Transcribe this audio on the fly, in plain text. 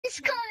this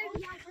gun. Oh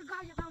yeah, I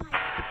forgot about my.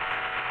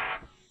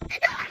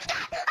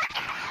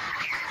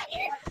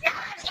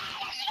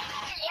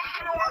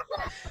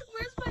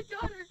 Where's my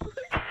daughter?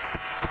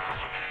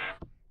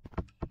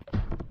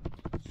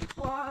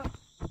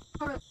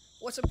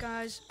 What's up,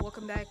 guys?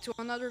 Welcome back to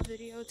another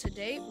video.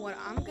 Today, what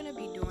I'm gonna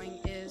be doing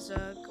is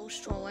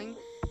Ghost Trolling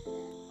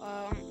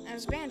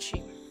as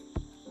Banshee.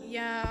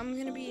 Yeah, I'm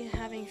gonna be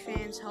having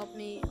fans help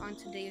me on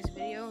today's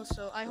video,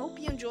 so I hope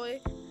you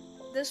enjoy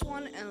this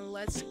one, and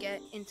let's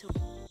get into it.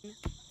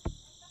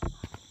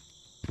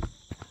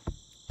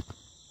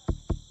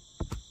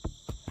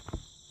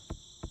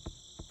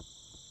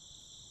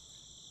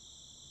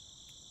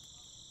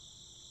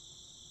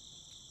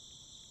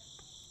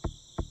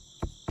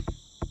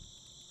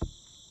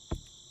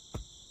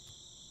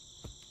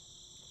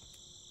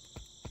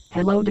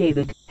 Hello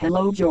David,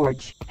 hello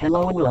George,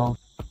 hello Will.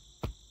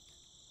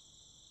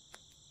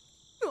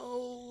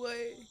 No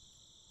way.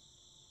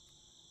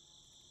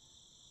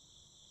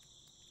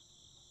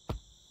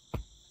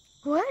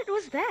 What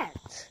was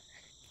that?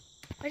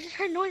 I just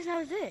heard noise and that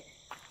was it.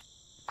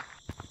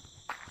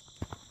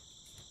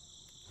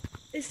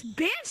 It's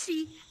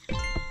Banshee?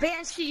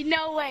 Banshee,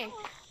 no way.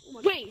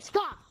 Wait,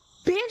 stop.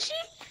 Banshee?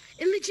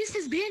 It legit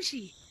says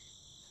Banshee.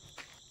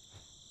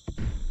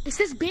 It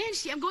says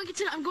Banshee. I'm going to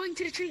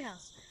the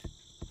treehouse.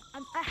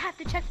 I have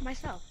to check for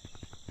myself.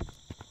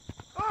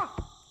 Oh.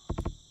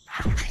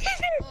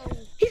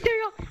 He's there,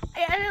 yo.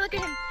 I didn't look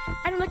at him.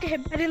 I didn't look at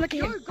him. I didn't look at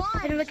him.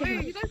 I didn't look at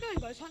him. You guys going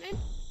ghost hunting?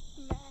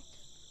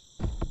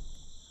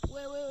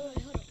 Wait, hold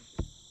on.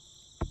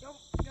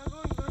 You're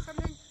going ghost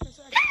hunting?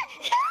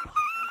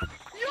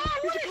 No,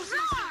 what is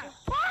that?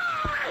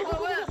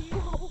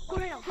 Go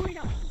right now. What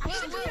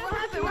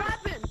happened? What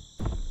happened?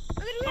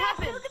 What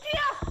happened? Look at the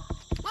treehouse.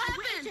 What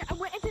happened? I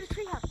went into the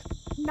treehouse.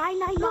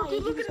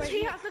 999. Look at the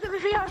treehouse. Look at the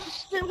treehouse.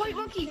 The white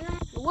monkey.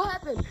 What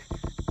happened?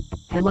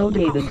 Hello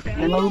David,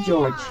 hello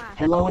George,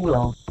 hello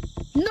Will.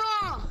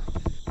 No!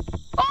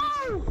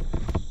 Oh!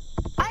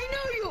 I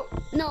know you!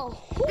 No.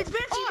 It's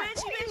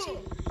Banshee.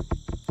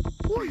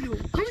 Who are you?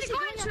 Who's he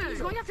going to?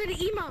 He's going after the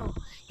emo.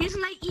 He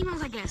doesn't like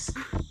emos, I guess.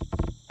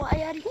 Well, I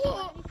already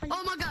Oh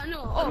my god, no.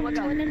 Oh my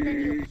god. I'm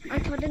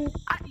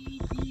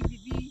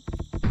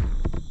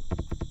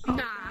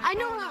Nah. I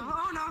know him.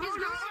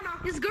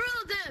 His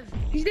girl Dev.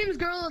 His name is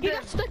Girl Dev. He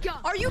got stuck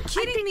up. Are you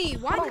kidding me?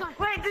 Why?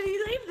 Wait, did he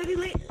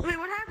leave? Wait,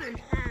 what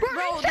happened?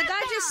 Bro, the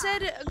guy just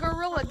said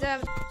Gorilla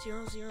Dev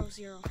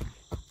 000.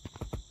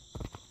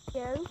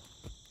 Yeah.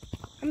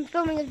 I'm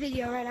filming a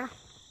video right now.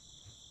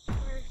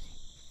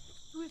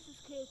 Who is this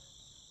kid?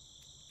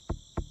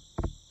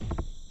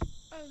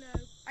 Oh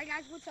no. Hi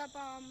guys, what's up?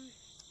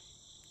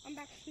 I'm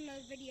back to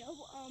another video.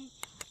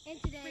 And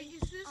today, Wait,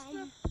 is this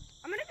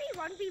I'm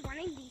gonna be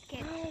running these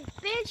kids.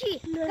 Banshee!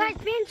 No. Guys,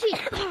 Banshee!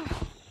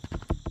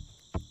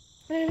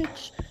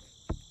 Banshee.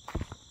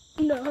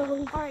 No.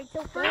 Alright,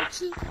 so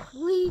first,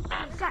 leave.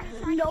 Guys,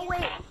 no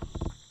way.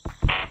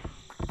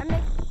 No,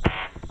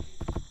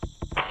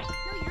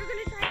 you're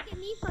gonna try to get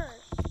me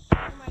first.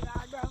 Oh my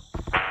god, bro.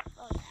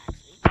 Oh,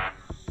 actually.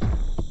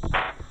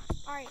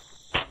 Alright.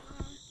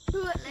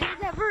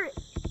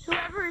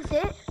 Whoever is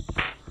it,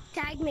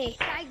 tag me.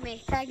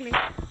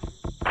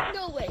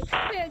 No way.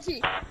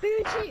 Banshee.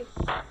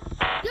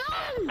 No!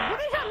 What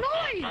is that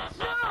noise?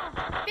 No!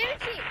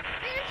 Banshee!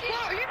 Bro,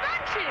 are you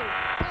Banshee?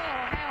 Oh,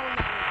 hell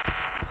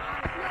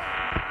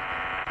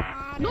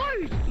no. No,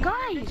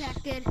 guys!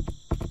 Detected.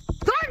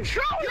 Don't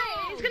troll me!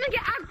 It's gonna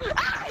get out.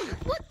 Ah!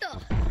 What the?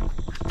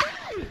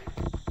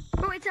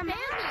 Bro, it's a man.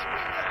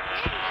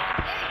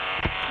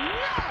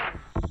 No!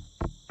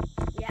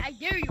 Yeah, I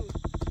dare you.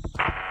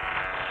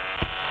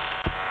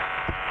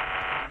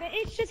 But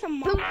it's just a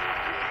monster.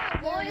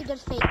 Boy,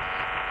 just fake.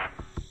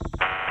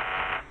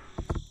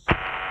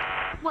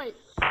 Wait.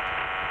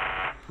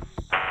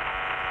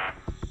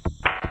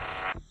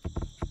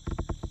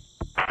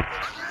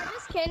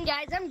 Just kidding,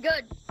 guys. I'm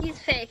good. He's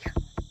fake.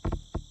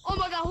 Oh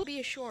my god, it'll be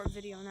a short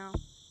video now.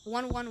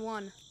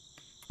 111.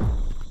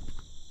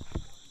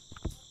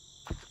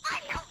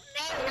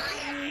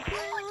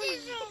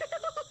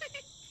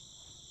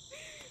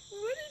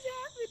 What is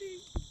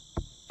happening?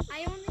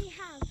 I only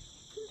have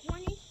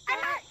 20.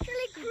 I'm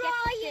actually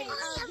crying.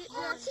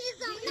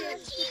 Autism.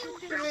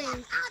 3,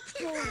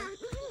 4,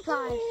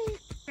 5,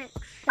 6,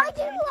 7. I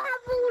do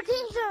have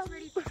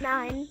autism.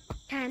 9,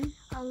 10,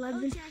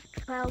 11,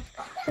 12,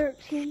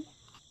 13,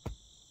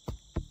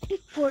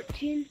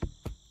 14.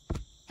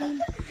 I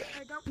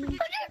don't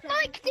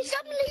like this.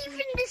 I'm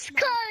leaving this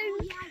code. Oh,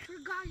 yeah, I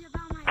forgot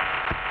about my.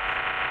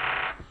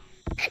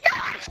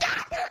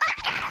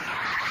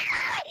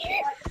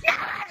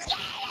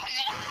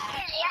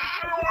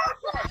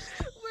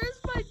 Where's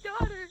my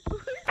daughter?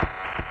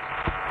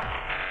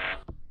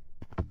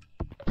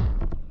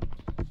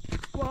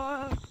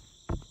 Whoa.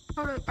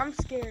 Hold on, I'm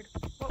scared.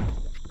 What was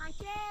that? I'm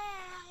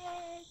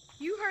scared.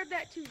 You heard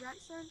that too,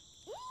 right, son?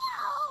 No.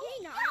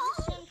 He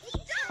knows. No. He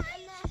does.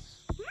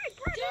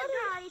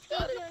 Guys,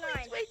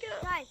 Please wake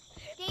up. Guys,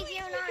 Day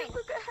 09.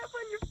 Look, I have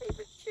on your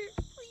favorite shirt.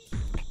 Please.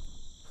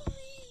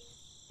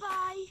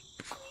 Bye.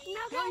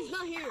 No, No, he's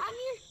not here. I'm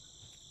here.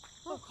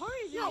 Oh,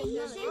 Corey's No,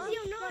 here. this is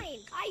 009.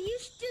 I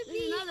used to This be.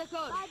 is another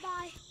code. Bye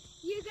bye.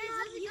 You're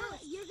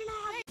gonna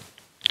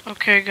have.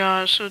 Okay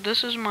guys, so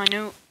this is my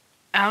new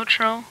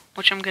outro,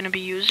 which I'm gonna be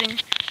using.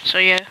 So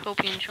yeah,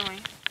 hope you enjoy.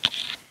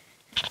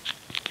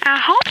 I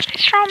hope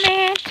it's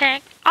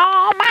romantic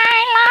all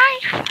my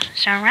life,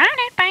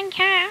 surrounded by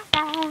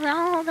castles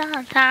all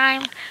the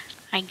time.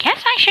 I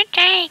guess I should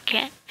take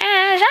it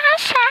as a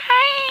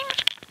sign.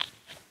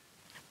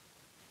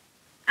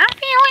 I'm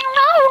feeling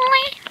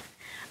lonely.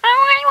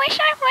 Oh, I wish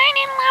I found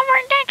a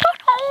lover that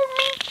could hold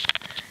me.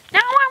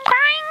 Now I'm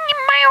crying in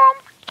my room,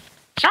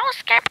 so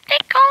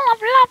skeptical of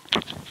love.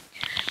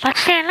 But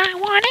still I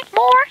wanted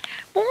more.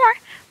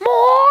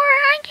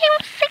 I gave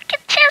a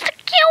second chance to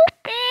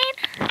Cupid,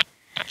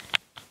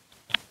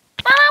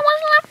 but I was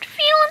left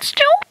feeling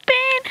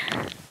stupid.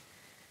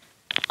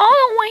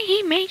 Oh, the way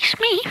he makes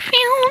me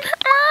feel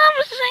that love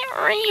isn't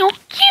real.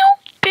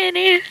 Cupid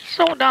is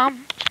so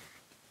dumb.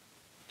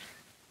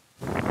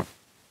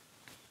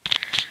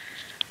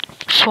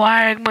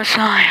 Swag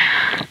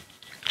Messiah.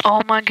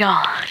 Oh my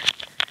god.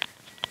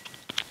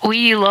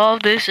 We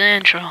love this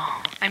intro.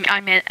 I'm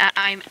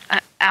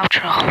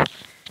outro.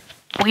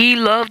 We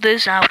love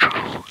this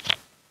outro.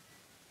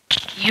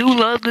 You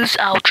love this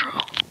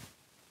outro.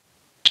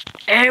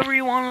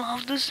 Everyone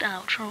loves this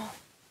outro.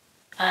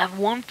 I have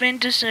one thing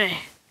to say.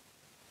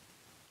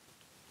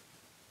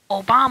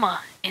 Obama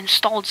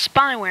installed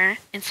spyware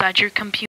inside your computer.